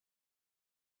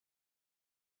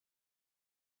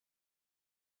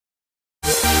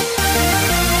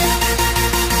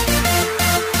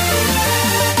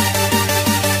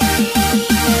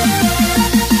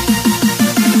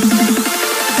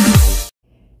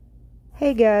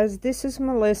Hey guys, this is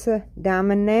Melissa,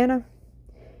 Diamond Nana.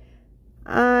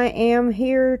 I am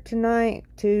here tonight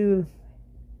to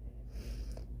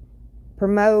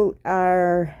promote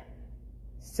our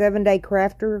 7-day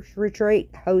crafters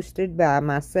retreat hosted by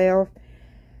myself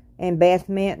and Beth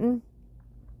Minton,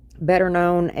 better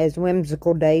known as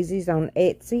Whimsical Daisies on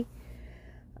Etsy.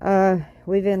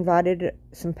 We've invited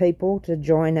some people to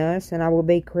join us, and I will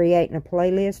be creating a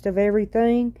playlist of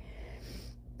everything.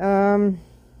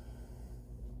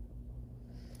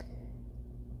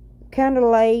 Kind of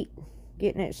late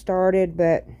getting it started,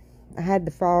 but I had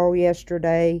the fall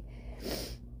yesterday,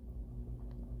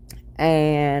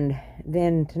 and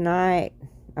then tonight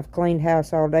I've cleaned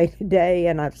house all day today,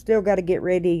 and I've still got to get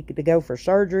ready to go for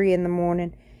surgery in the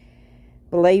morning.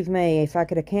 Believe me, if I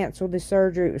could have canceled the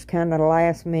surgery, it was kind of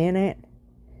last minute,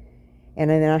 and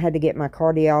then I had to get my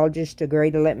cardiologist to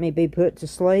agree to let me be put to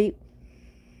sleep.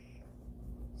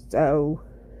 So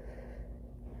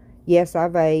yes, I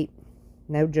vape.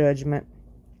 No judgment.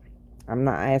 I'm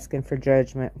not asking for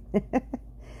judgment.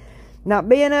 Not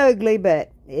being ugly,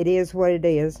 but it is what it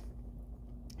is.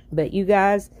 But you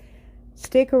guys,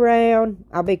 stick around.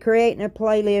 I'll be creating a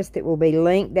playlist that will be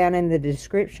linked down in the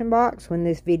description box when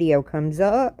this video comes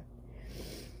up.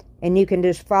 And you can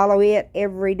just follow it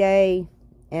every day.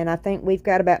 And I think we've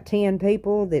got about 10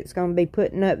 people that's going to be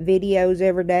putting up videos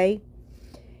every day.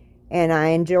 And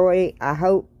I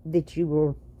hope that you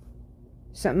will.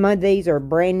 Some of these are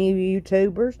brand new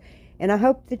YouTubers, and I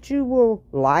hope that you will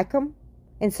like them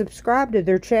and subscribe to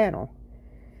their channel.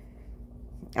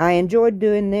 I enjoyed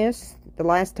doing this the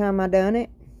last time I done it.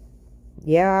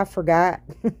 Yeah, I forgot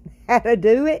how to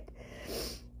do it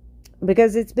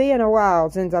because it's been a while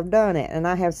since I've done it, and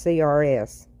I have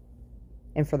CRS.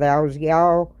 And for those of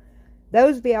y'all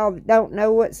that don't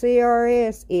know what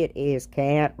CRS, it is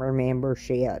can't remember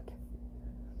shit.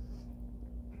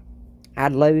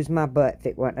 I'd lose my butt if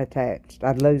it wasn't attached.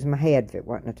 I'd lose my head if it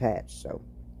wasn't attached. So,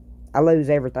 I lose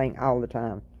everything all the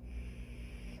time.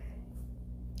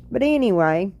 But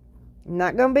anyway, I'm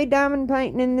not going to be diamond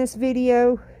painting in this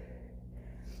video.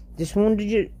 Just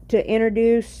wanted to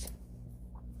introduce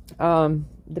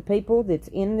the people that's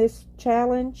in this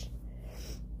challenge.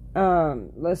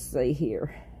 Let's see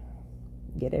here.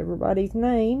 Get everybody's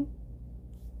name.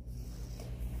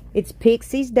 It's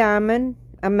Pixie's Diamond,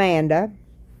 Amanda.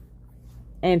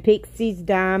 And Pixie's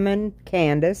Diamond,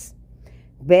 Candace,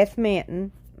 Beth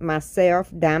Minton,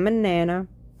 myself, Diamond Nana,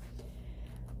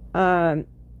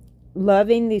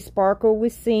 Loving the Sparkle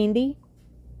with Cindy,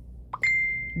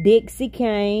 Dixie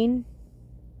Kane,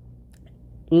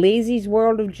 Lizzie's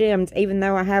World of Gems, even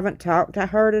though I haven't talked to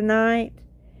her tonight,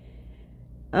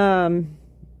 to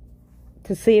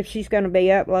see if she's going to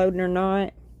be uploading or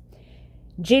not,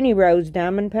 Jenny Rose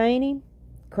Diamond Painting,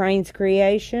 Crane's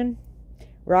Creation,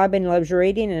 Robin Loves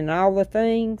Reading and All the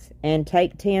Things, and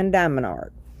Take 10 Diamond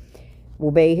Art will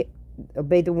be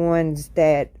the ones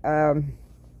that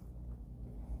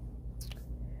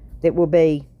will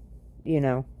be,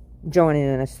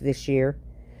 joining us this year.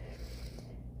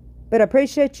 But I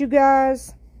appreciate you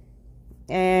guys,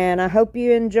 and I hope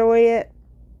you enjoy it.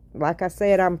 Like I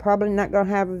said, I'm probably not going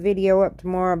to have a video up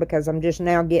tomorrow because I'm just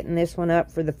now getting this one up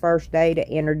for the first day to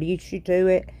introduce you to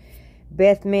it.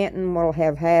 Beth Minton will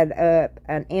have had up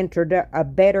a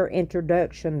better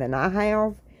introduction than I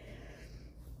have.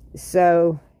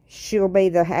 So, she'll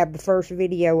have the first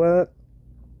video up.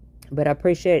 But I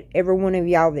appreciate every one of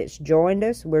y'all that's joined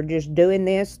us. We're just doing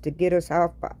this to get us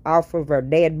off of our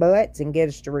dead butts and get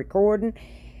us to recording.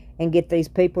 And get these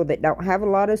people that don't have a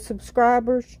lot of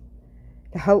subscribers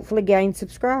to hopefully gain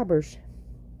subscribers.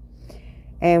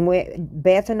 And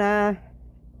Beth and I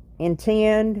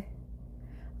intend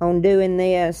on doing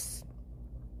this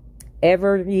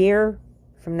every year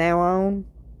from now on.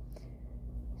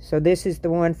 So this is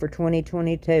the one for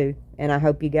 2022. And I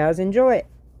hope you guys enjoy it.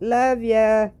 Love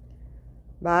ya.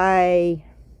 Bye.